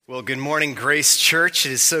Well, good morning, Grace Church.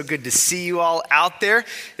 It is so good to see you all out there. It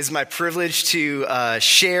is my privilege to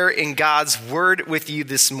share in God's Word with you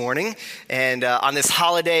this morning. And on this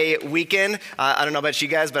holiday weekend, I don't know about you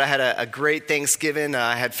guys, but I had a great Thanksgiving.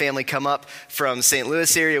 I had family come up from St.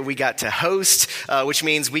 Louis area. We got to host, which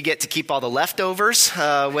means we get to keep all the leftovers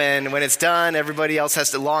when it's done. Everybody else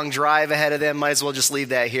has a long drive ahead of them. Might as well just leave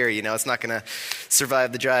that here. You know, it's not going to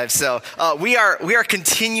survive the drive. So we are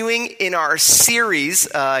continuing in our series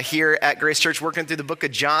here at Grace Church, working through the book of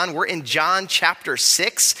John. We're in John chapter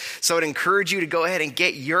 6, so I'd encourage you to go ahead and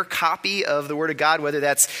get your copy of the Word of God, whether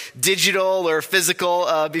that's digital or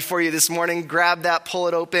physical, before you this morning. Grab that, pull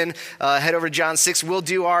it open, head over to John 6. We'll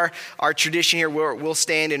do our tradition here where we'll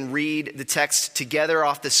stand and read the text together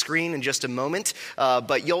off the screen in just a moment,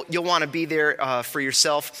 but you'll want to be there for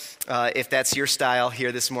yourself if that's your style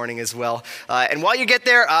here this morning as well. And while you get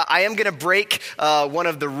there, I am going to break one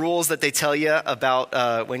of the rules that they tell you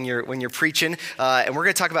about when you're preaching, and we're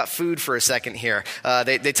going to talk about food for a second here.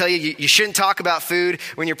 They tell you shouldn't talk about food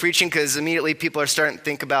when you're preaching because immediately people are starting to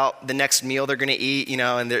think about the next meal they're going to eat, you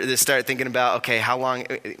know, and they start thinking about, okay, how long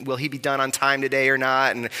will he be done on time today or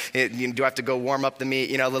not? And do I have to go warm up the meat,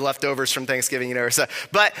 you know, the leftovers from Thanksgiving, you know, or so.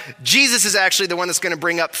 But Jesus is actually the one that's going to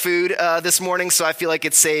bring up food this morning, so I feel like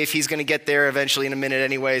it's safe. He's going to get there eventually in a minute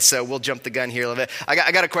anyway, so we'll jump the gun here a little bit.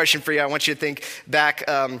 I got a question for you. I want you to think back,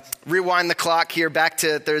 rewind the clock here back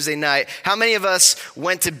to Thursday night. How many of us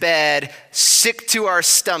went to bed sick to our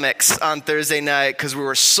stomachs on Thursday night because we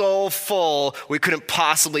were so full we couldn't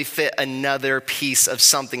possibly fit another piece of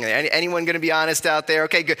something there? Anyone going to be honest out there?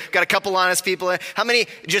 Okay, good. Got a couple honest people. How many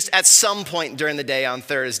just at some point during the day on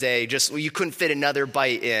Thursday, just you couldn't fit another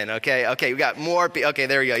bite in? Okay, we got more. Okay,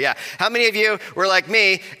 there we go. Yeah. How many of you were like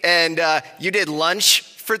me and you did lunch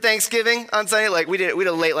for Thanksgiving on Sunday? Like we did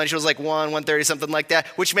a late lunch. It was like 1:30, something like that,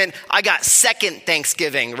 which meant I got second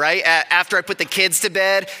Thanksgiving, right? After I put the kids to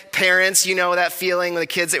bed. Parents, you know that feeling when the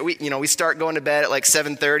kids, we start going to bed at like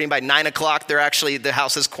 7:30, and by 9 o'clock, the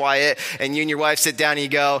house is quiet, and you and your wife sit down and you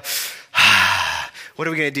go, what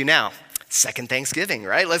are we going to do now? Second Thanksgiving,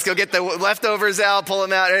 right? Let's go get the leftovers out, pull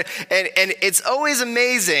them out. And it's always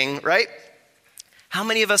amazing, right? How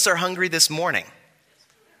many of us are hungry this morning,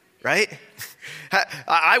 right?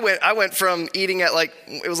 I went from eating at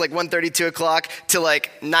it was like 1:30, 2 o'clock to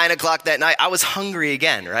like 9 o'clock that night. I was hungry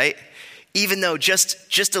again, right? Even though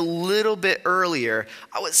just a little bit earlier,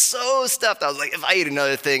 I was so stuffed. I was like, if I eat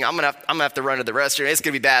another thing, I'm gonna have to run to the restroom. It's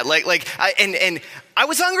gonna be bad. And I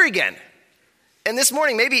was hungry again. And this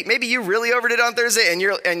morning, maybe you really overdid it on Thursday, and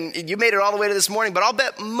you made it all the way to this morning. But I'll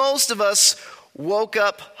bet most of us woke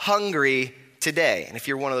up hungry today. And if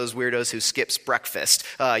you're one of those weirdos who skips breakfast,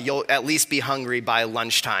 you'll at least be hungry by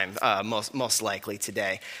lunchtime, most likely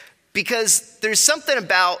today. Because there's something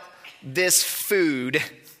about this food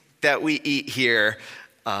that we eat here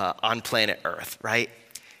on planet Earth, right?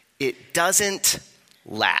 It doesn't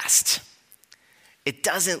last. It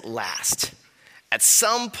doesn't last. At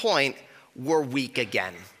some point, we're weak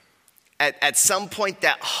again. At some point,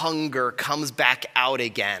 that hunger comes back out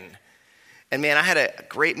again. And man, I had a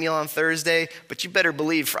great meal on Thursday, but you better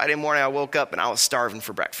believe Friday morning I woke up and I was starving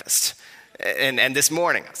for breakfast. And this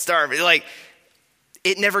morning, I'm starving.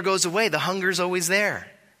 It never goes away. The hunger's always there.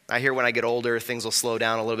 I hear when I get older, things will slow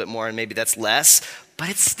down a little bit more and maybe that's less, but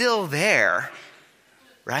it's still there,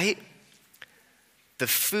 right? The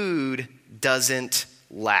food doesn't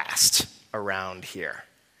last around here.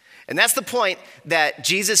 And that's the point that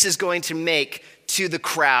Jesus is going to make to the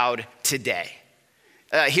crowd today.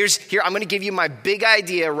 Here, I'm going to give you my big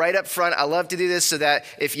idea right up front. I love to do this so that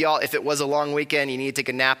if it was a long weekend, you need to take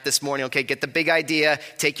a nap this morning, okay, get the big idea,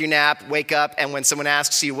 take your nap, wake up, and when someone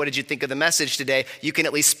asks you, what did you think of the message today, you can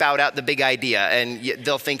at least spout out the big idea, and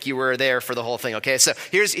they'll think you were there for the whole thing, okay? So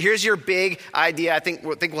here's your big idea. I think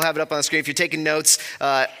we'll have it up on the screen if you're taking notes.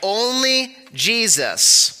 Only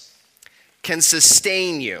Jesus can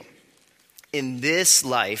sustain you in this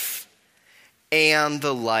life and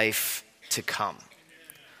the life to come.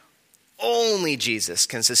 Only Jesus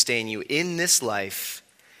can sustain you in this life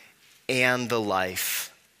and the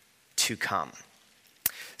life to come.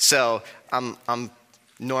 So I'm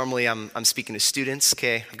speaking to students.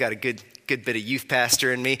 Okay, I've got a good bit of youth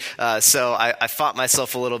pastor in me. So I fought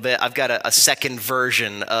myself a little bit. I've got a second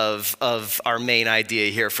version of our main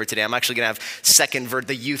idea here for today. I'm actually going to have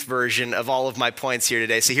the youth version of all of my points here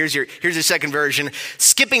today. So here's your second version.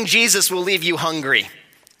 Skipping Jesus will leave you hungry.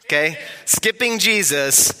 Okay, skipping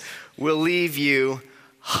Jesus will leave you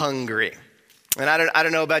hungry. And I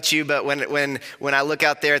don't know about you, but when I look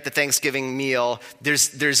out there at the Thanksgiving meal,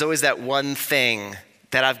 there's always that one thing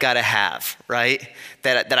that I've got to have, right?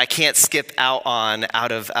 That I can't skip out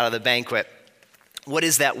of the banquet. What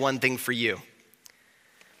is that one thing for you?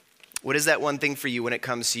 What is that one thing for you when it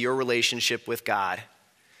comes to your relationship with God?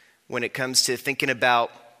 When it comes to thinking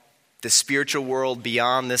about the spiritual world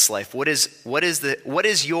beyond this life? What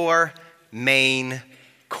is your main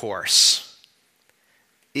course?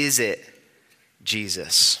 Is it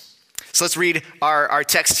Jesus? So let's read our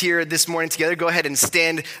text here this morning together. Go ahead and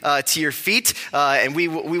stand to your feet, and we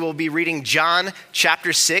will be reading John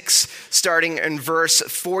chapter 6, starting in verse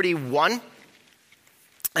 41.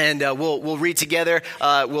 And we'll read together.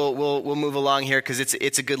 We'll move along here because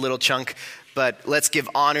it's a good little chunk. But let's give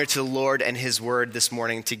honor to the Lord and his word this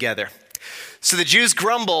morning together. So the Jews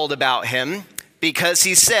grumbled about him because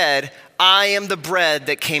he said, "I am the bread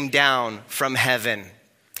that came down from heaven."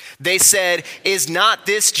 They said, "Is not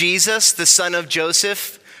this Jesus, the son of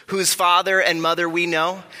Joseph, whose father and mother we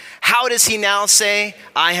know? How does he now say,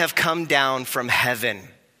 'I have come down from heaven'?"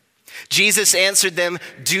 Jesus answered them,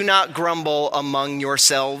 "Do not grumble among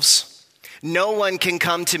yourselves. No one can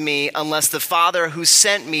come to me unless the Father who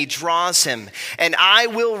sent me draws him, and I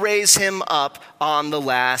will raise him up on the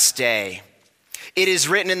last day. It is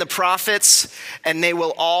written in the prophets, and they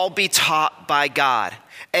will all be taught by God.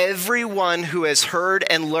 Everyone who has heard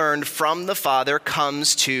and learned from the Father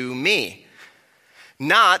comes to me.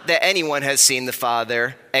 Not that anyone has seen the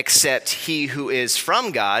Father except he who is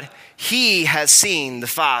from God. He has seen the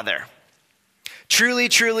Father. Truly,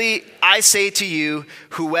 truly, I say to you,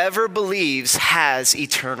 whoever believes has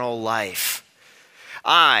eternal life.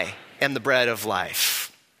 I am the bread of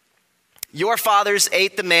life. Your fathers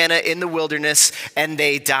ate the manna in the wilderness, and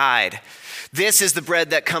they died. This is the bread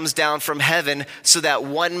that comes down from heaven, so that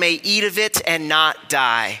one may eat of it and not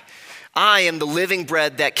die. I am the living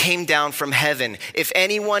bread that came down from heaven. If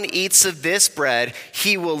anyone eats of this bread,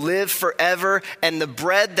 he will live forever, and the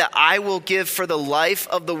bread that I will give for the life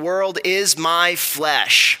of the world is my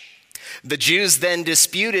flesh." The Jews then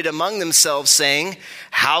disputed among themselves, saying,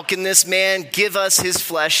 "How can this man give us his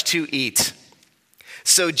flesh to eat?"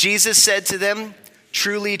 So Jesus said to them,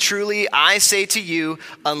 "Truly, truly, I say to you,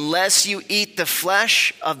 unless you eat the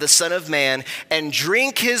flesh of the Son of Man and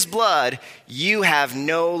drink his blood, you have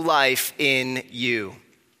no life in you.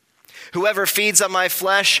 Whoever feeds on my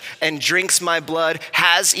flesh and drinks my blood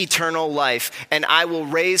has eternal life, and I will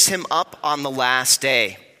raise him up on the last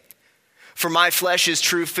day. For my flesh is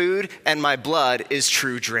true food, and my blood is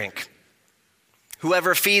true drink.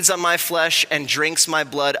 Whoever feeds on my flesh and drinks my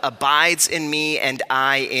blood abides in me, and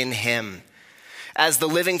I in him. As the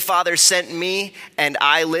living Father sent me, and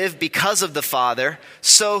I live because of the Father,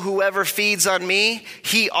 so whoever feeds on me,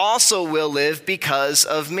 he also will live because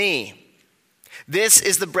of me. This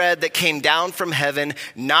is the bread that came down from heaven,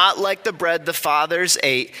 not like the bread the fathers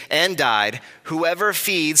ate and died. Whoever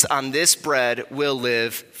feeds on this bread will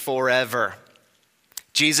live forever."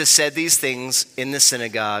 Jesus said these things in the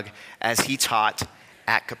synagogue as he taught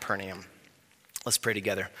at Capernaum. Let's pray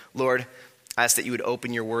together. Lord, I ask that you would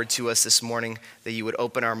open your word to us this morning, that you would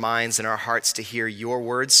open our minds and our hearts to hear your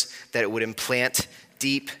words, that it would implant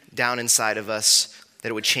deep down inside of us, that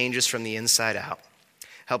it would change us from the inside out.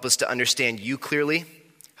 Help us to understand you clearly.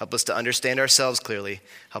 Help us to understand ourselves clearly.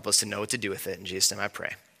 Help us to know what to do with it. In Jesus' name I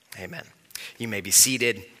pray. Amen. You may be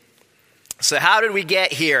seated. So how did we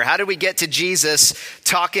get here? How did we get to Jesus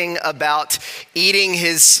talking about eating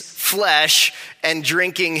his flesh and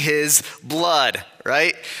drinking his blood,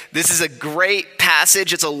 right? This is a great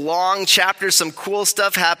passage. It's a long chapter. Some cool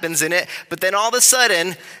stuff happens in it. But then all of a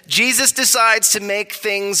sudden, Jesus decides to make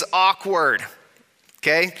things awkward,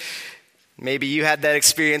 okay? Maybe you had that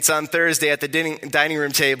experience on Thursday at the dining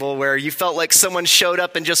room table where you felt like someone showed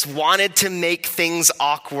up and just wanted to make things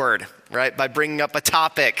awkward, right? By bringing up a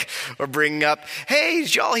topic or bringing up, "Hey,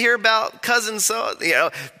 did y'all hear about cousin so?"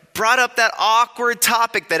 Brought up that awkward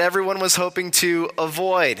topic that everyone was hoping to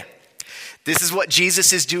avoid. This is what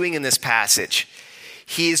Jesus is doing in this passage.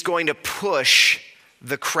 He is going to push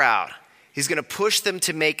the crowd. He's going to push them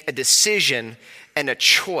to make a decision and a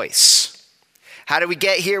choice. How did we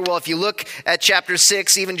get here? Well, if you look at chapter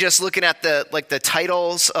 6, even just looking at the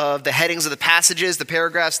titles of the headings of the passages, the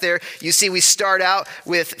paragraphs there, you see we start out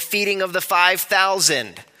with feeding of the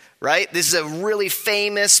 5,000, right? This is a really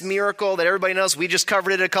famous miracle that everybody knows. We just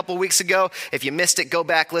covered it a couple weeks ago. If you missed it, go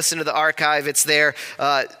back, listen to the archive. It's there.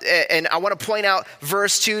 And I want to point out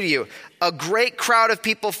verse 2 to you. A great crowd of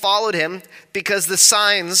people followed him because they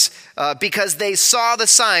saw the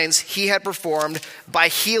signs he had performed by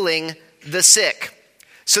healing the sick.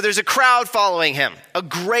 So there's a crowd following him, a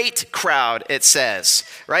great crowd, it says,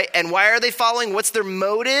 right? And why are they following? What's their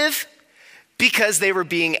motive? Because they were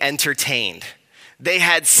being entertained. They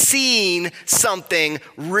had seen something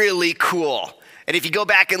really cool. And if you go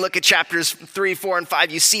back and look at chapters 3, 4, and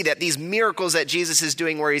 5, you see that these miracles that Jesus is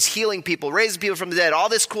doing where he's healing people, raising people from the dead, all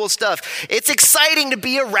this cool stuff. It's exciting to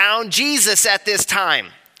be around Jesus at this time,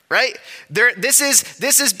 right? This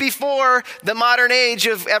is before the modern age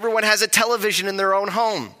of everyone has a television in their own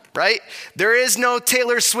home, right? There is no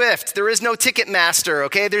Taylor Swift. There is no Ticketmaster,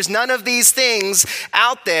 okay? There's none of these things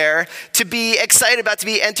out there to be excited about, to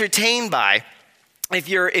be entertained by. If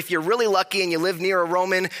you're really lucky and you live near a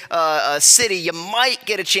Roman city, you might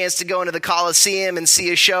get a chance to go into the Colosseum and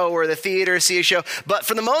see a show, or the theater, see a show. But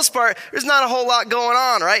for the most part, there's not a whole lot going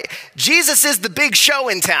on, right? Jesus is the big show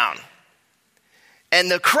in town. And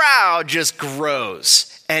the crowd just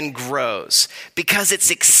grows and grows because it's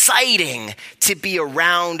exciting to be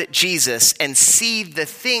around Jesus and see the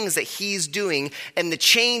things that he's doing and the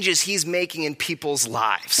changes he's making in people's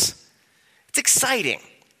lives. It's exciting.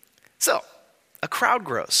 So, a crowd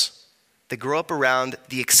grows. They grow up around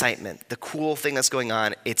the excitement, the cool thing that's going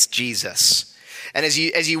on. It's Jesus. And as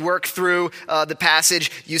you work through the passage,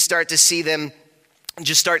 you start to see them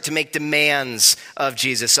just start to make demands of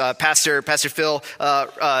Jesus. Pastor Phil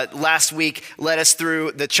last week led us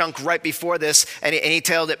through the chunk right before this, and he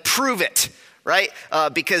titled it, "Prove It." Right?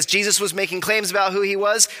 Because Jesus was making claims about who he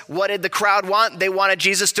was. What did the crowd want? They wanted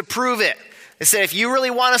Jesus to prove it. They said, if you really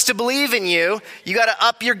want us to believe in you, you got to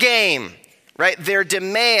up your game. Right? Their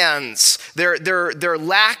demands, their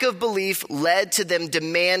lack of belief led to them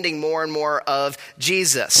demanding more and more of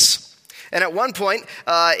Jesus. And at one point,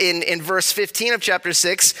 in verse 15 of chapter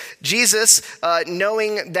 6, Jesus,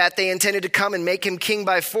 knowing that they intended to come and make him king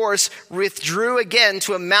by force, withdrew again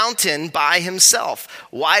to a mountain by himself.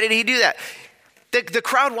 Why did he do that? The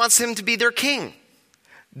crowd wants him to be their king.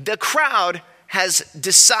 The crowd has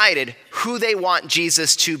decided who they want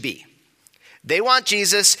Jesus to be. They want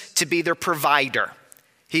Jesus to be their provider.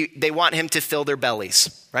 They want him to fill their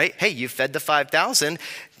bellies, right? Hey, you fed the 5,000.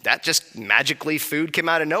 That just magically food came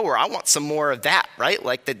out of nowhere. I want some more of that, right?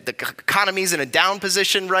 Like the economy's in a down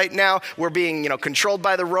position right now. We're being, controlled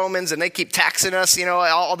by the Romans and they keep taxing us,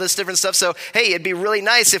 all this different stuff. So, hey, it'd be really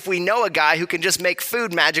nice if we know a guy who can just make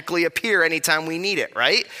food magically appear anytime we need it,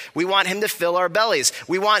 right? We want him to fill our bellies.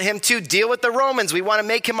 We want him to deal with the Romans. We want to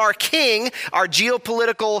make him our king, our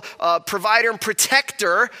geopolitical provider and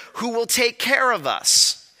protector who will take care of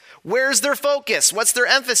us. Where's their focus? What's their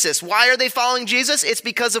emphasis? Why are they following Jesus? It's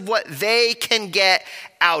because of what they can get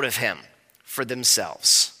out of him for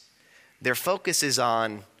themselves. Their focus is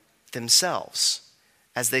on themselves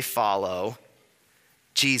as they follow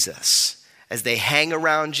Jesus. As they hang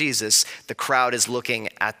around Jesus, the crowd is looking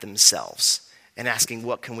at themselves and asking,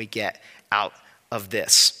 what can we get out of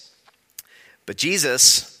this? But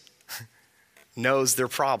Jesus knows their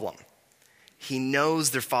problem. He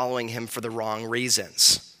knows they're following him for the wrong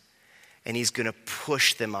reasons. And he's going to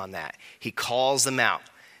push them on that. He calls them out.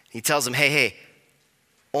 He tells them, hey,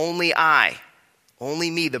 only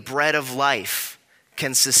me, the bread of life,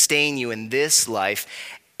 can sustain you in this life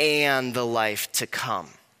and the life to come.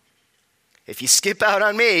 If you skip out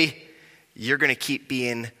on me, you're going to keep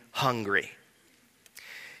being hungry.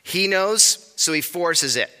 He knows, so he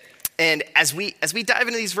forces it. And as we dive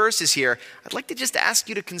into these verses here, I'd like to just ask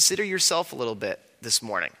you to consider yourself a little bit this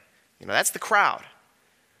morning. That's the crowd.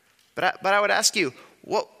 But I would ask you,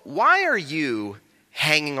 why are you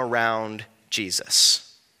hanging around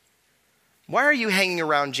Jesus? Why are you hanging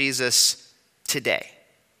around Jesus today?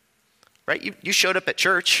 Right? You showed up at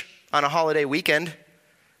church on a holiday weekend,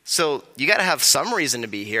 so you got to have some reason to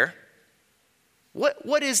be here.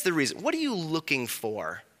 What is the reason? What are you looking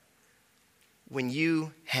for when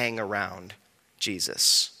you hang around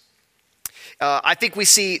Jesus? I think we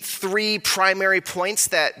see three primary points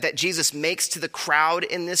that Jesus makes to the crowd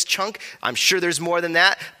in this chunk. I'm sure there's more than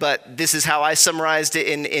that, but this is how I summarized it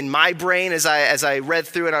in my brain as I read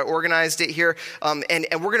through it. I organized it here. And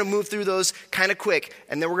we're going to move through those kind of quick,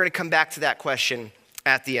 and then we're going to come back to that question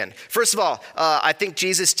at the end. First of all, I think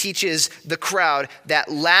Jesus teaches the crowd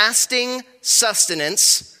that lasting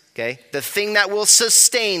sustenance, okay, the thing that will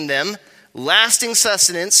sustain them, lasting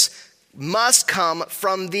sustenance must come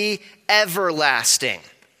from the everlasting.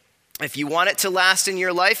 If you want it to last in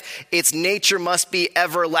your life, its nature must be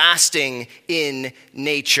everlasting in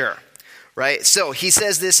nature, right? So he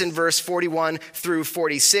says this in verse 41 through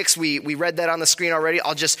 46. We read that on the screen already.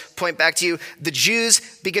 I'll just point back to you. The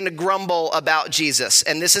Jews begin to grumble about Jesus,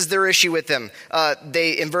 and this is their issue with him.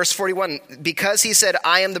 In verse 41, because he said,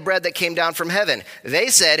 I am the bread that came down from heaven. They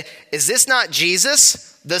said, is this not Jesus,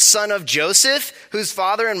 the son of Joseph, whose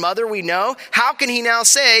father and mother we know? How can he now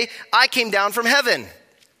say, I came down from heaven?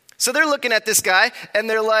 So they're looking at this guy and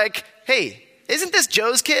they're like, hey, isn't this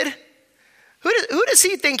Joe's kid? Who does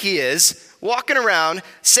he think he is, walking around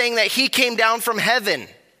saying that he came down from heaven?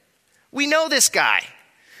 We know this guy.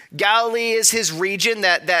 Galilee is his region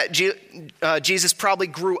that Jesus probably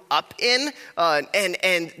grew up in,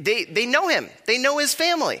 and they know him. They know his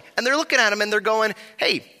family. And they're looking at him and they're going,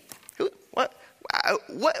 hey,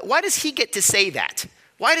 why does he get to say that?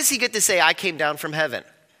 Why does he get to say, I came down from heaven?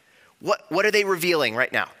 What are they revealing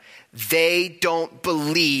right now? They don't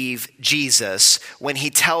believe Jesus when he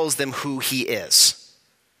tells them who he is.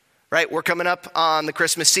 Right? We're coming up on the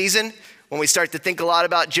Christmas season when we start to think a lot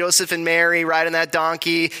about Joseph and Mary riding that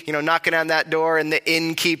donkey, knocking on that door and the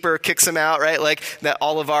innkeeper kicks them out, right? Like that,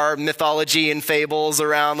 all of our mythology and fables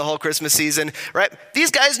around the whole Christmas season, right?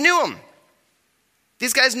 These guys knew him.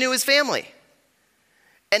 These guys knew his family.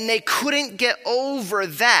 And they couldn't get over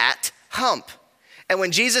that hump. And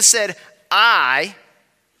when Jesus said, I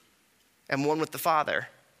am one with the Father,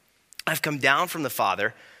 I've come down from the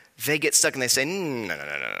Father, they get stuck and they say, no.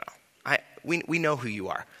 We know who you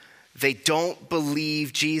are. They don't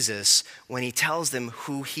believe Jesus when he tells them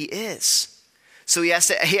who he is. So he has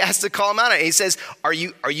to call them out on it. He says, are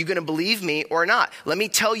you going to believe me or not? Let me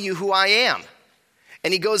tell you who I am.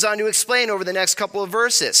 And he goes on to explain over the next couple of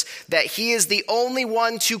verses that he is the only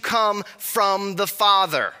one to come from the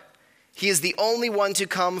Father. He is the only one to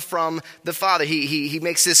come from the Father. He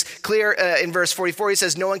makes this clear in verse 44. He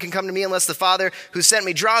says, no one can come to me unless the Father who sent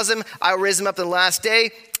me draws him. I will raise him up in the last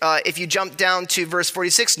day. If you jump down to verse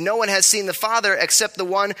 46, no one has seen the Father except the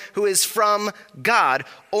one who is from God.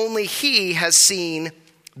 Only he has seen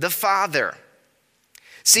the Father.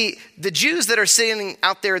 See, the Jews that are sitting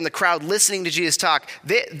out there in the crowd listening to Jesus talk,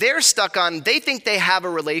 they're stuck on, they think they have a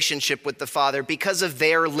relationship with the Father because of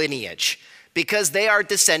their lineage. Because they are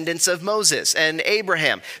descendants of Moses and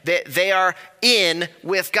Abraham. They are in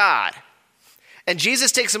with God. And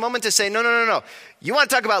Jesus takes a moment to say, no. You want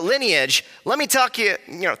to talk about lineage? Let me tell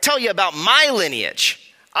you about my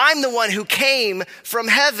lineage. I'm the one who came from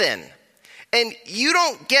heaven. And you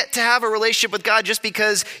don't get to have a relationship with God just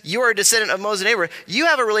because you're a descendant of Moses and Abraham. You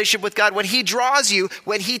have a relationship with God when he draws you,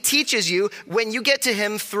 when he teaches you, when you get to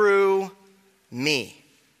him through me.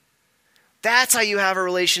 That's how you have a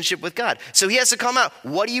relationship with God. So he has to come out.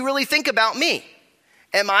 What do you really think about me?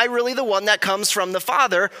 Am I really the one that comes from the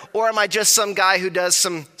Father, or am I just some guy who does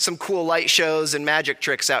some cool light shows and magic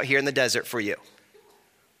tricks out here in the desert for you?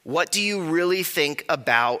 What do you really think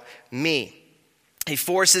about me? He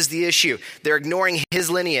forces the issue. They're ignoring his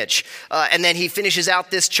lineage. And then he finishes out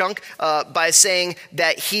this chunk by saying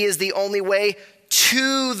that he is the only way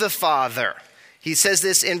to the Father. He says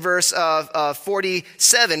this in verse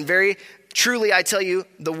 47, very truly, I tell you,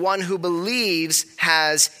 the one who believes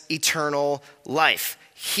has eternal life.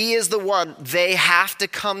 He is the one they have to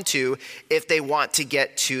come to if they want to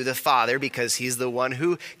get to the Father, because he's the one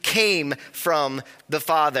who came from the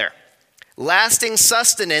Father. Lasting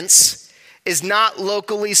sustenance is not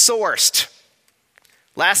locally sourced.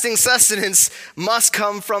 Lasting sustenance must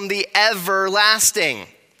come from the everlasting.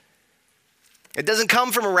 It doesn't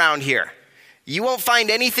come from around here. You won't find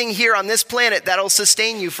anything here on this planet that'll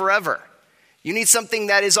sustain you forever. You need something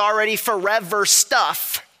that is already forever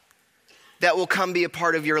stuff that will come be a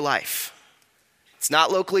part of your life. It's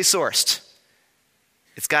not locally sourced.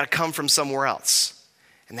 It's got to come from somewhere else.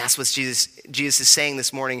 And that's what Jesus is saying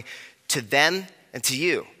this morning to them and to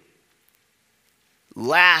you.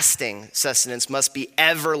 Lasting sustenance must be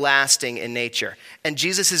everlasting in nature. And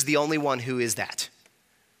Jesus is the only one who is that.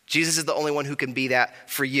 Jesus is the only one who can be that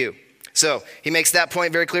for you. So he makes that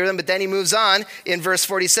point very clear to them, but then he moves on in verse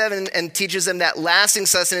 47 and teaches them that lasting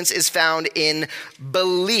sustenance is found in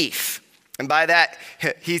belief. And by that,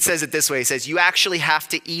 he says it this way. He says, you actually have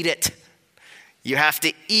to eat it. You have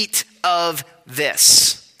to eat of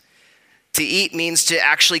this. To eat means to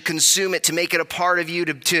actually consume it, to make it a part of you,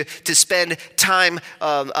 to spend time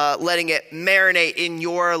letting it marinate in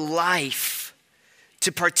your life.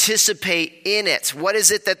 To participate in it. What is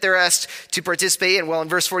it that they're asked to participate in? Well, in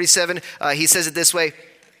verse 47, he says it this way.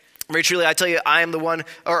 Very truly, I tell you, I am the one,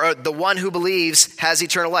 or the one who believes has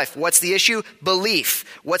eternal life. What's the issue?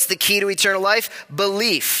 Belief. What's the key to eternal life?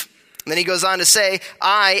 Belief. And then he goes on to say,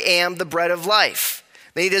 I am the bread of life.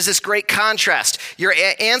 Then he does this great contrast. Your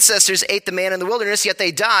ancestors ate the manna in the wilderness, yet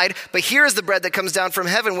they died. But here is the bread that comes down from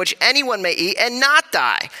heaven, which anyone may eat and not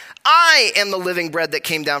die. I am the living bread that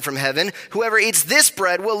came down from heaven. Whoever eats this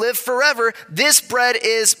bread will live forever. This bread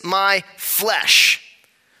is my flesh,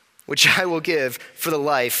 which I will give for the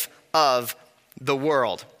life of the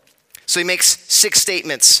world. So he makes 6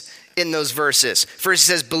 statements in those verses. First,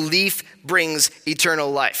 he says, belief brings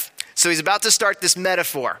eternal life. So he's about to start this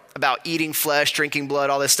metaphor about eating flesh, drinking blood,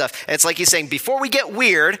 all this stuff. And it's like he's saying, before we get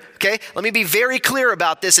weird, okay, let me be very clear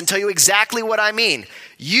about this and tell you exactly what I mean.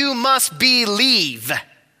 You must believe.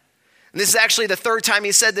 And this is actually the third time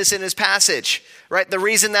he said this in his passage, right? The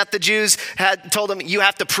reason that the Jews had told him, you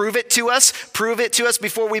have to prove it to us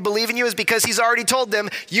before we believe in you, is because he's already told them,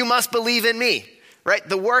 you must believe in me, right?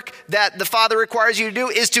 The work that the Father requires you to do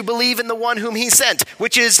is to believe in the one whom he sent,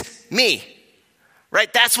 which is me.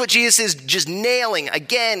 Right? That's what Jesus is just nailing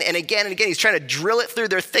again and again and again. He's trying to drill it through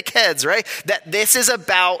their thick heads, right? That this is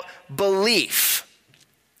about belief.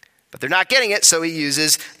 But they're not getting it, so he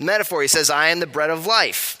uses metaphor. He says, I am the bread of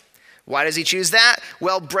life. Why does he choose that?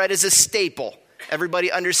 Well, bread is a staple. Everybody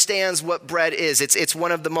understands what bread is. It's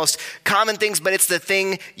one of the most common things, but it's the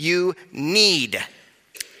thing you need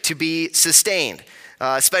to be sustained,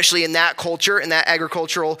 especially in that culture, in that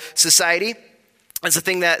agricultural society. It's a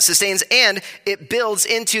thing that sustains, and it builds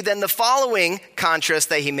into then the following contrast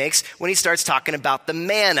that he makes when he starts talking about the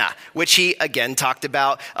manna, which he again talked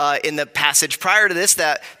about in the passage prior to this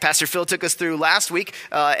that Pastor Phil took us through last week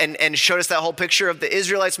and showed us that whole picture of the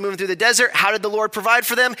Israelites moving through the desert. How did the Lord provide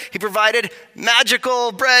for them? He provided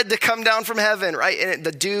magical bread to come down from heaven, right? And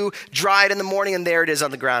the dew dried in the morning, and there it is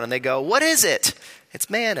on the ground. And they go, what is it?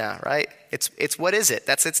 It's manna, right? It's what is it?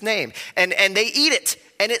 That's its name. And they eat it.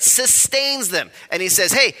 And it sustains them. And he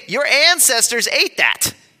says, hey, your ancestors ate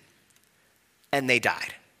that. And they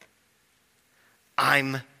died.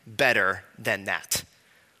 I'm better than that.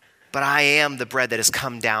 But I am the bread that has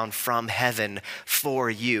come down from heaven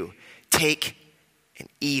for you. Take and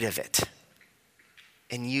eat of it.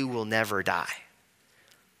 And you will never die.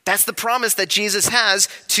 That's the promise that Jesus has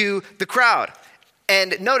to the crowd.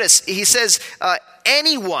 And notice, he says,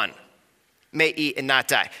 anyone may eat and not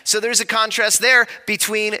die. So there's a contrast there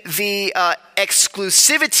between the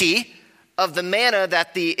exclusivity of the manna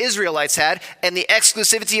that the Israelites had and the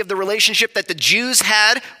exclusivity of the relationship that the Jews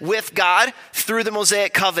had with God through the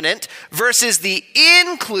Mosaic covenant versus the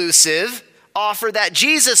inclusive offer that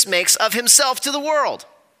Jesus makes of himself to the world.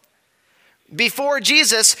 Before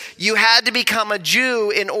Jesus, you had to become a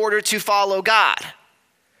Jew in order to follow God.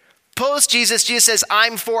 Post Jesus, Jesus says,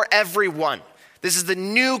 I'm for everyone. This is the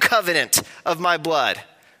new covenant of my blood,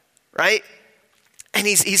 right? And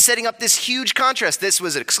he's setting up this huge contrast. This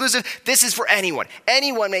was exclusive. This is for anyone.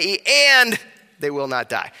 Anyone may eat, and they will not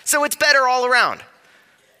die. So it's better all around.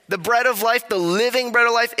 The bread of life, the living bread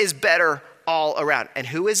of life, is better all around. And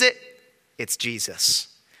who is it? It's Jesus.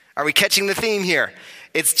 Are we catching the theme here?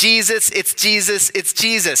 It's Jesus, it's Jesus, it's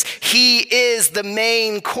Jesus. He is the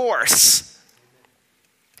main course.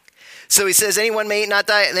 So he says, anyone may eat, not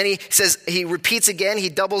die. And then he says, he repeats again, he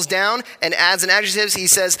doubles down and adds an adjective. He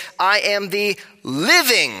says, I am the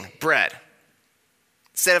living bread.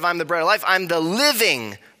 Instead of I'm the bread of life, I'm the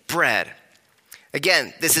living bread.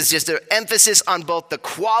 Again, this is just an emphasis on both the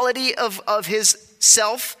quality of his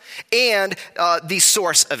self and the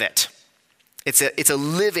source of it. It's a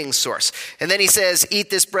living source. And then he says, eat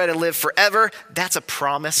this bread and live forever. That's a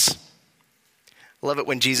promise. I love it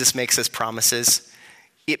when Jesus makes us promises.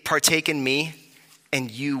 Partake in me, and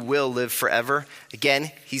you will live forever.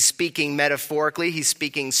 Again, he's speaking metaphorically. He's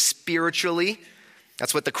speaking spiritually.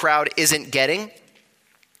 That's what the crowd isn't getting.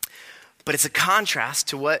 But it's a contrast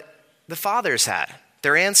to what the fathers had,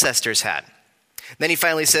 their ancestors had. Then he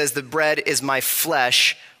finally says, the bread is my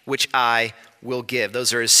flesh, which I will give.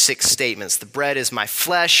 Those are his 6 statements. The bread is my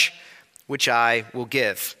flesh, which I will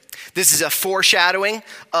give. This is a foreshadowing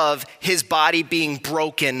of his body being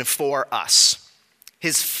broken for us.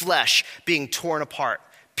 His flesh being torn apart,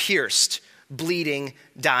 pierced, bleeding,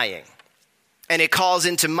 dying. And it calls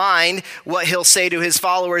into mind what he'll say to his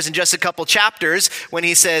followers in just a couple chapters when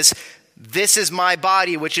he says, this is my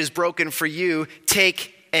body which is broken for you.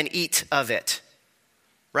 Take and eat of it.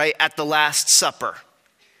 Right? At the Last Supper.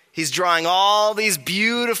 He's drawing all these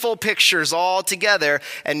beautiful pictures all together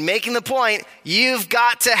and making the point, you've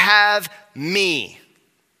got to have me.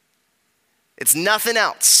 It's nothing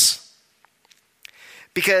else.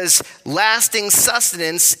 Because lasting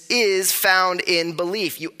sustenance is found in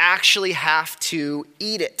belief. You actually have to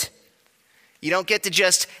eat it. You don't get to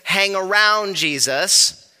just hang around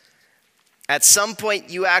Jesus. At some point,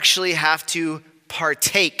 you actually have to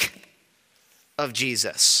partake of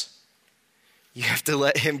Jesus. You have to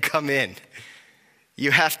let him come in.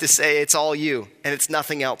 You have to say, it's all you, and it's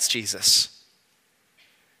nothing else, Jesus.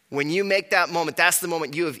 When you make that moment, that's the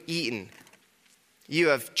moment you have eaten. You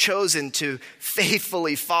have chosen to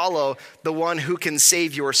faithfully follow the one who can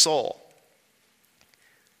save your soul.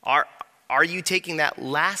 Are you taking that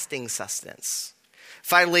lasting sustenance?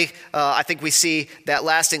 Finally, I think we see that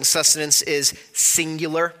lasting sustenance is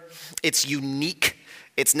singular. It's unique.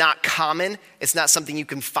 It's not common. It's not something you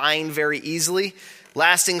can find very easily.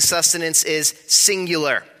 Lasting sustenance is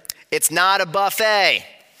singular. It's not a buffet.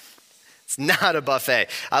 It's not a buffet.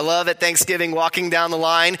 I love at Thanksgiving walking down the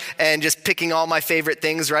line and just picking all my favorite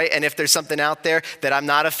things, right? And if there's something out there that I'm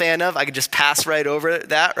not a fan of, I could just pass right over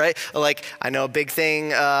that, right? Like, I know a big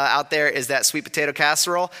thing out there is that sweet potato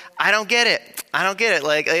casserole. I don't get it.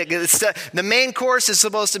 Like the main course is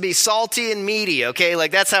supposed to be salty and meaty, okay?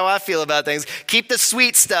 Like, that's how I feel about things. Keep the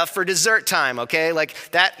sweet stuff for dessert time, okay? Like,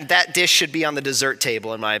 that dish should be on the dessert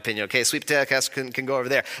table, in my opinion, okay? Sweet potato casserole can go over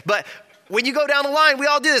there. But when you go down the line, we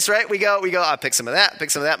all do this, right? We go, I pick some of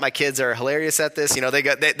that. My kids are hilarious at this. You know,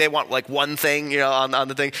 they want like one thing, you know, on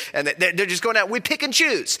the thing. And they're just going out. We pick and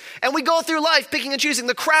choose. And we go through life picking and choosing.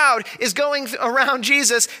 The crowd is going around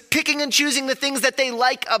Jesus, picking and choosing the things that they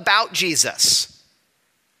like about Jesus.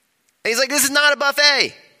 And he's like, this is not a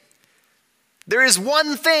buffet. There is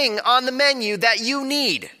one thing on the menu that you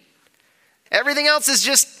need. Everything else is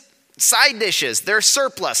just side dishes. They're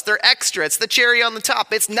surplus. They're extra. It's the cherry on the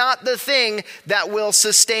top. It's not the thing that will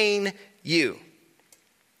sustain you.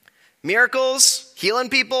 Miracles, healing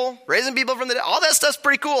people, raising people from the dead, all that stuff's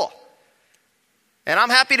pretty cool. And I'm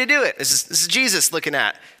happy to do it. This is Jesus looking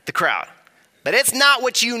at the crowd. But it's not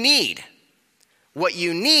what you need. What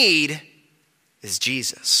you need is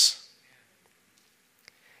Jesus.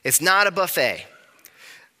 It's not a buffet.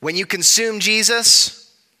 When you consume Jesus,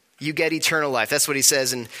 you get eternal life. That's what he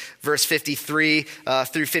says in verse 53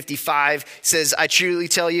 through 55. He says, I truly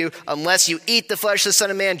tell you, unless you eat the flesh of the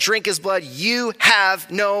Son of Man, drink his blood, you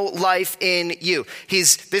have no life in you.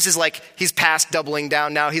 He's past doubling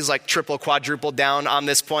down now. He's like triple, quadruple down on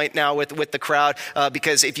this point now with the crowd.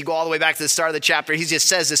 Because if you go all the way back to the start of the chapter, he just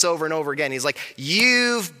says this over and over again. He's like,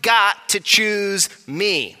 you've got to choose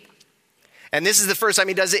me. And this is the first time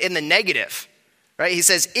he does it in the negative, right? He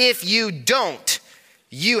says, if you don't,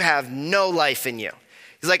 you have no life in you.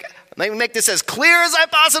 He's like, let me make this as clear as I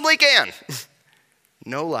possibly can.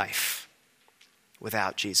 No life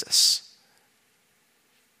without Jesus.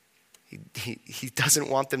 He doesn't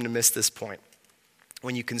want them to miss this point.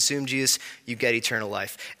 When you consume Jesus, you get eternal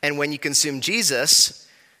life. And when you consume Jesus,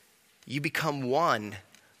 you become one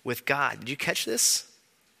with God. Did you catch this?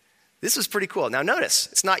 This was pretty cool. Now notice,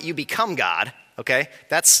 it's not you become God, okay?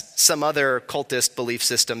 That's some other cultist belief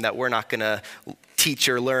system that we're not going to teach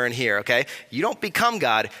or learn here, okay? You don't become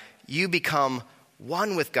God, you become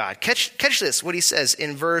one with God. Catch this, what he says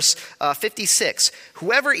in verse 56.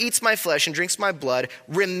 Whoever eats my flesh and drinks my blood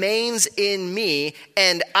remains in me,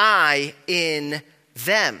 and I in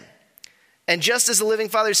them. And just as the living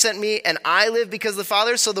Father sent me, and I live because of the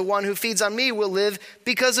Father, so the one who feeds on me will live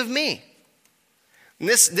because of me. And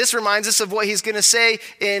this reminds us of what he's going to say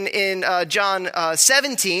in John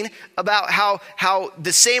 17 about how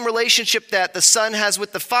the same relationship that the Son has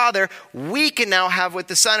with the Father, we can now have with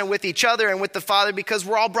the Son and with each other and with the Father, because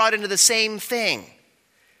we're all brought into the same thing.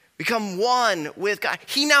 Become one with God.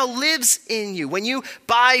 He now lives in you. When you,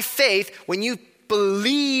 by faith, when you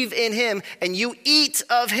believe in him and you eat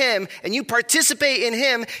of him and you participate in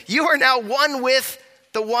him, you are now one with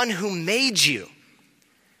the one who made you.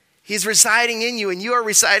 He's residing in you and you are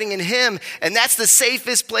residing in him. And that's the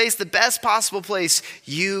safest place, the best possible place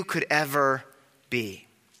you could ever be.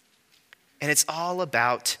 And it's all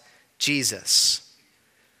about Jesus.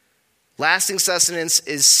 Lasting sustenance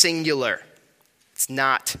is singular. It's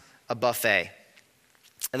not a buffet.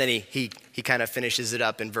 And then he kind of finishes it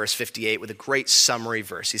up in verse 58 with a great summary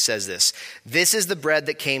verse. He says this: this is the bread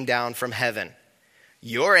that came down from heaven.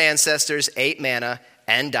 Your ancestors ate manna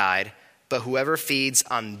and died, but whoever feeds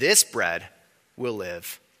on this bread will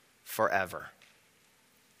live forever.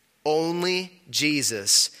 Only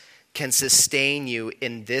Jesus can sustain you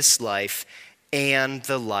in this life and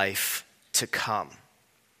the life to come.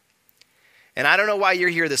 And I don't know why you're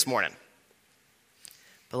here this morning,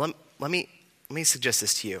 but let me suggest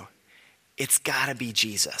this to you. It's got to be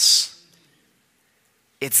Jesus.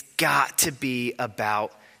 It's got to be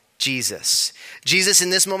about Jesus. Jesus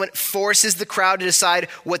in this moment forces the crowd to decide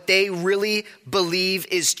what they really believe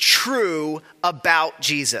is true about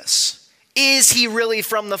Jesus. Is he really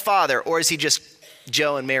from the Father, or is he just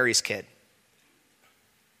Joe and Mary's kid?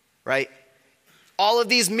 Right? All of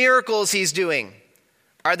these miracles he's doing,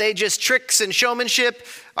 are they just tricks and showmanship?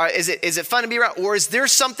 Is it fun to be around? Or is there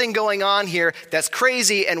something going on here that's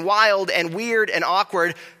crazy and wild and weird and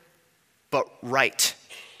awkward, but right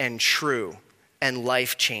and true and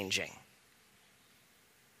life-changing?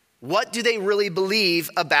 What do they really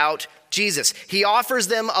believe about Jesus? He offers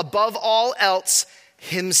them above all else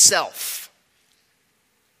himself.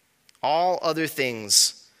 All other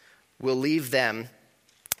things will leave them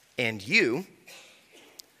and you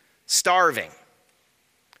starving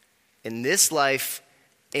in this life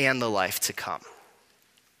and the life to come.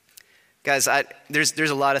 Guys, there's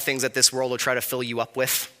a lot of things that this world will try to fill you up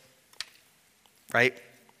with, right?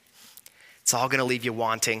 It's all going to leave you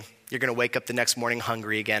wanting. You're going to wake up the next morning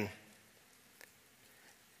hungry again.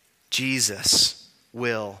 Jesus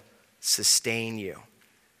will sustain you.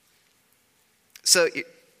 So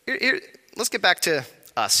let's get back to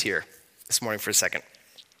us here this morning for a second.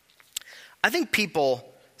 I think people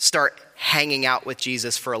start hanging out with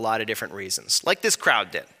Jesus for a lot of different reasons, like this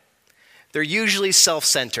crowd did. They're usually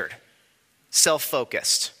self-centered,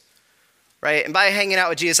 self-focused, right? And by hanging out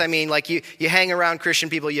with Jesus, I mean like you hang around Christian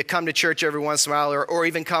people, you come to church every once in a while, or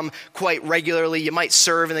even come quite regularly. You might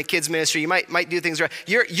serve in the kids ministry. You might do things right.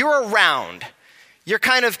 You're around. You're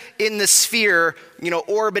kind of in the sphere,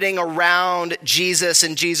 orbiting around Jesus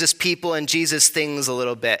and Jesus people and Jesus things a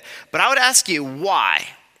little bit. But I would ask you, why?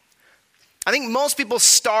 I think most people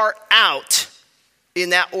start out in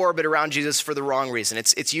that orbit around Jesus for the wrong reason.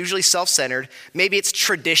 It's usually self-centered. Maybe it's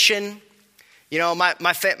tradition. My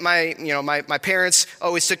parents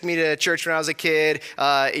always took me to church when I was a kid.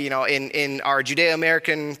 In our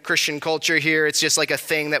Judeo-American Christian culture here, it's just like a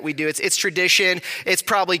thing that we do. It's tradition. It's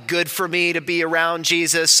probably good for me to be around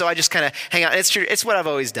Jesus, so I just kind of hang out. It's what I've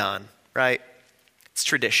always done, right? It's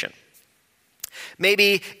tradition.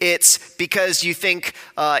 Maybe it's because you think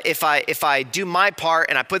if I do my part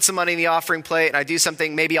and I put some money in the offering plate and I do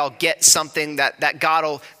something, maybe I'll get something that God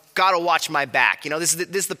will watch my back. This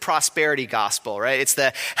is the prosperity gospel, right? It's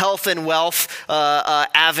the health and wealth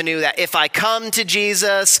avenue that if I come to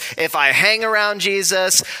Jesus, if I hang around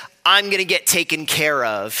Jesus, I'm going to get taken care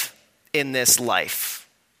of in this life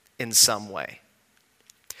in some way.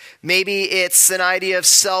 Maybe it's an idea of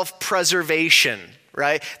self-preservation,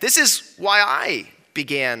 right? This is why I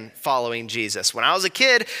began following Jesus. When I was a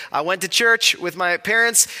kid, I went to church with my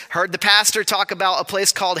parents, heard the pastor talk about a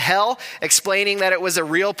place called hell, explaining that it was a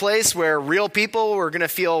real place where real people were going to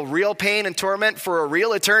feel real pain and torment for a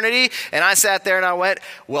real eternity. And I sat there and I went,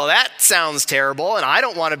 well, that sounds terrible, and I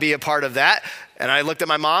don't want to be a part of that. And I looked at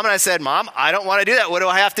my mom and I said, Mom, I don't want to do that. What do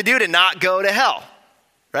I have to do to not go to hell?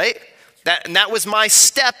 Right? That was my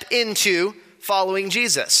step into following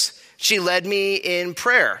Jesus. She led me in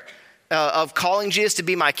prayer of calling Jesus to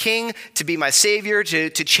be my king, to be my savior, to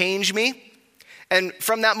change me. And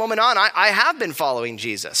from that moment on, I have been following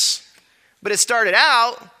Jesus. But it started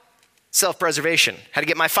out self-preservation. Had to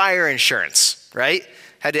get my fire insurance, right?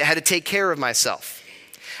 Had to take care of myself.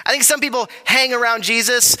 I think some people hang around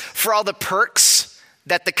Jesus for all the perks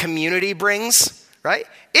that the community brings, right?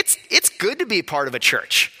 It's good to be part of a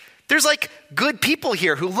church. There's like good people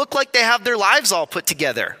here who look like they have their lives all put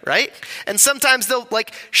together, right? And sometimes they'll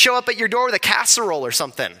like show up at your door with a casserole or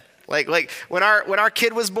something. Like when our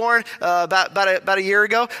kid was born about a year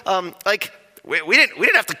ago, we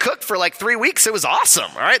didn't have to cook for like 3 weeks. It was awesome.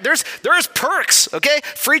 All right, there's perks. Okay,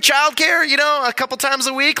 free childcare. A couple times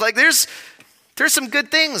a week. Like there's some good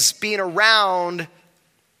things being around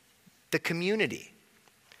the community.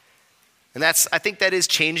 And I think that is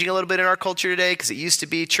changing a little bit in our culture today, because it used to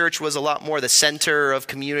be church was a lot more the center of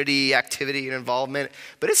community activity and involvement.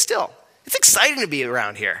 But it's exciting to be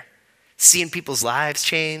around here, seeing people's lives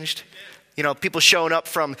changed. People showing up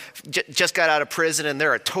from just got out of prison and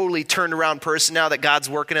they're a totally turned around person now that God's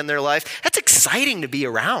working in their life. That's exciting to be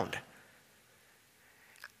around.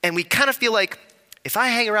 And we kind of feel like if I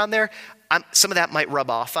hang around there, some of that might rub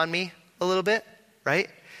off on me a little bit, right?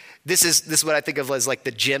 This is what I think of as like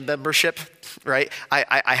the gym membership, right?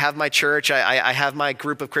 I have my church, I have my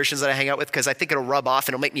group of Christians that I hang out with because I think it'll rub off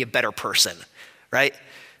and it'll make me a better person, right?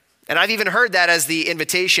 And I've even heard that as the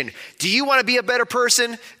invitation. Do you want to be a better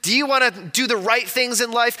person? Do you want to do the right things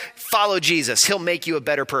in life? Follow Jesus. He'll make you a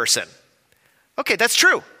better person. Okay, that's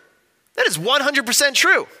true. That is 100%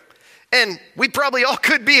 true. And we probably all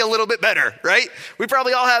could be a little bit better, right? We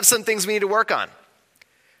probably all have some things we need to work on.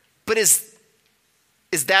 But is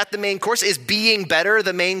that the main course? Is being better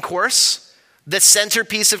the main course? The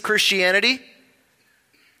centerpiece of Christianity?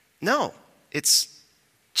 No, it's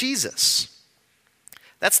Jesus.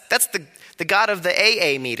 That's the God of the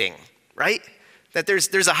AA meeting, right? That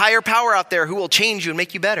there's a higher power out there who will change you and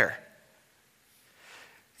make you better.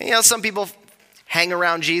 And some people hang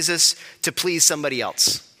around Jesus to please somebody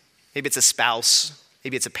else. Maybe it's a spouse.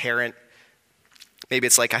 Maybe it's a parent. Maybe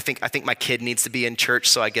it's like, I think my kid needs to be in church,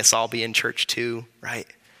 so I guess I'll be in church too, right?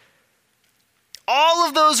 All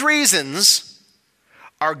of those reasons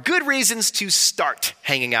are good reasons to start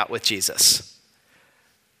hanging out with Jesus.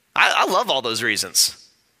 I love all those reasons.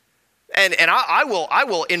 And I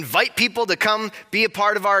will invite people to come be a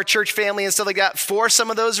part of our church family and stuff like that for some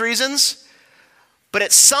of those reasons. But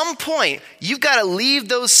at some point, you've got to leave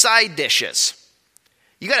those side dishes.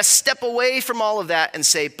 You got to step away from all of that and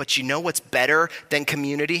say, but you know what's better than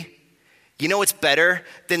community? You know what's better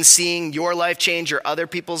than seeing your life change or other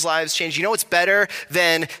people's lives change? You know what's better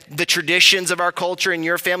than the traditions of our culture and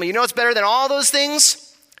your family? You know what's better than all those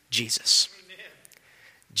things? Jesus. Amen.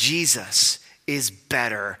 Jesus is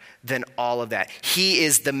better than all of that. He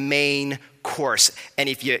is the main course. And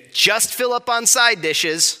if you just fill up on side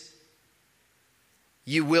dishes,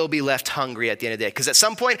 you will be left hungry at the end of the day. Because at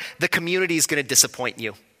some point, the community is going to disappoint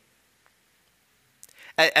you.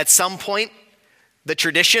 At some point, the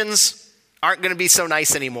traditions aren't going to be so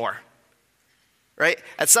nice anymore. Right?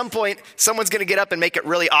 At some point, someone's going to get up and make it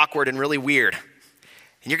really awkward and really weird.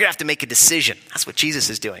 And you're going to have to make a decision. That's what Jesus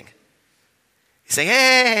is doing. He's saying,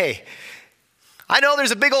 hey, I know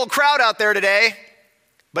there's a big old crowd out there today,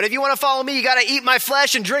 but if you want to follow me, you got to eat my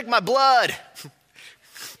flesh and drink my blood.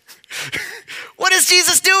 What is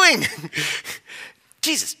Jesus doing?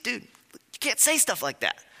 Jesus, dude, you can't say stuff like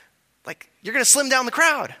that. Like, you're going to slim down the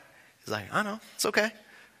crowd. He's like, I know, it's okay.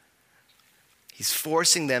 He's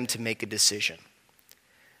forcing them to make a decision.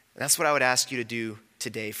 And that's what I would ask you to do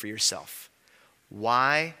today for yourself.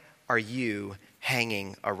 Why are you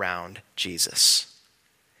hanging around Jesus?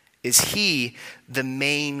 Is he the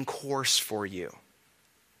main course for you?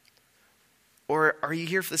 Or are you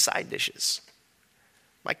here for the side dishes?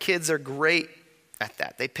 My kids are great at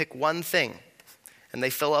that. They pick one thing and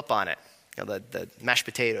they fill up on it. You know, the mashed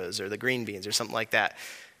potatoes or the green beans or something like that.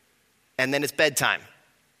 And then it's bedtime.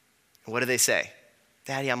 And what do they say?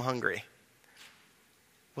 Daddy, I'm hungry.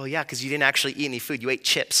 Well, yeah, because you didn't actually eat any food. You ate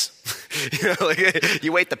chips.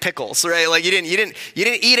 You ate the pickles, right? Like you didn't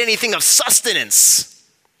eat anything of sustenance.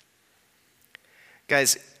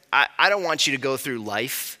 Guys, I don't want you to go through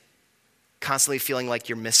life constantly feeling like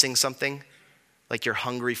you're missing something, like you're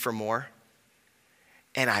hungry for more.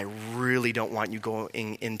 And I really don't want you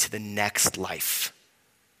going into the next life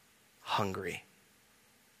hungry,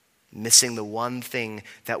 missing the one thing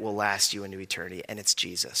that will last you into eternity, and it's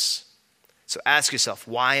Jesus. So ask yourself,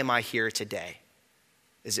 why am I here today?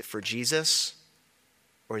 Is it for Jesus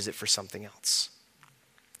or is it for something else?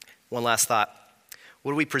 One last thought.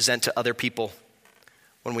 What do we present to other people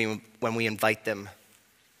when we invite them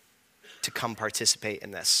to come participate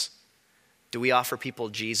in this? Do we offer people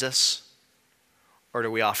Jesus or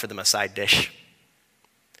do we offer them a side dish?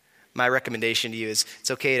 My recommendation to you is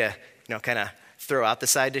it's okay to, kind of throw out the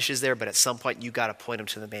side dishes there, but at some point you got to point them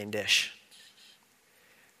to the main dish.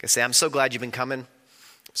 I say, I'm so glad you've been coming. I'm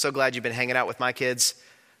so glad you've been hanging out with my kids. I'm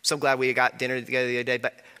so glad we got dinner together the other day.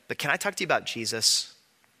 But can I talk to you about Jesus?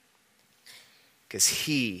 Because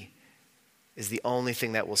he is the only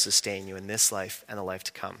thing that will sustain you in this life and the life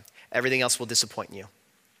to come. Everything else will disappoint you.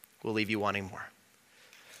 Will leave you wanting more.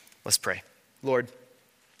 Let's pray. Lord,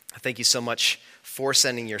 I thank you so much for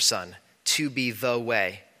sending your son to be the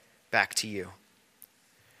way back to you.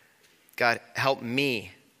 God, help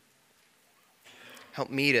me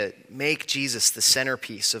to make Jesus the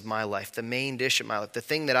centerpiece of my life, the main dish of my life, the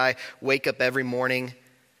thing that I wake up every morning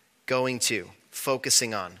going to,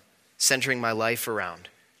 focusing on, centering my life around.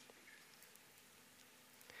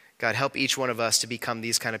 God, help each one of us to become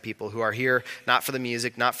these kind of people who are here not for the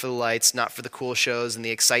music, not for the lights, not for the cool shows and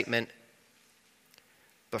the excitement,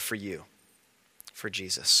 but for you, for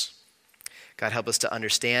Jesus. God, help us to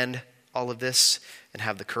understand all of this and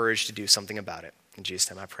have the courage to do something about it. In Jesus'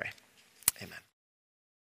 name I pray. Amen.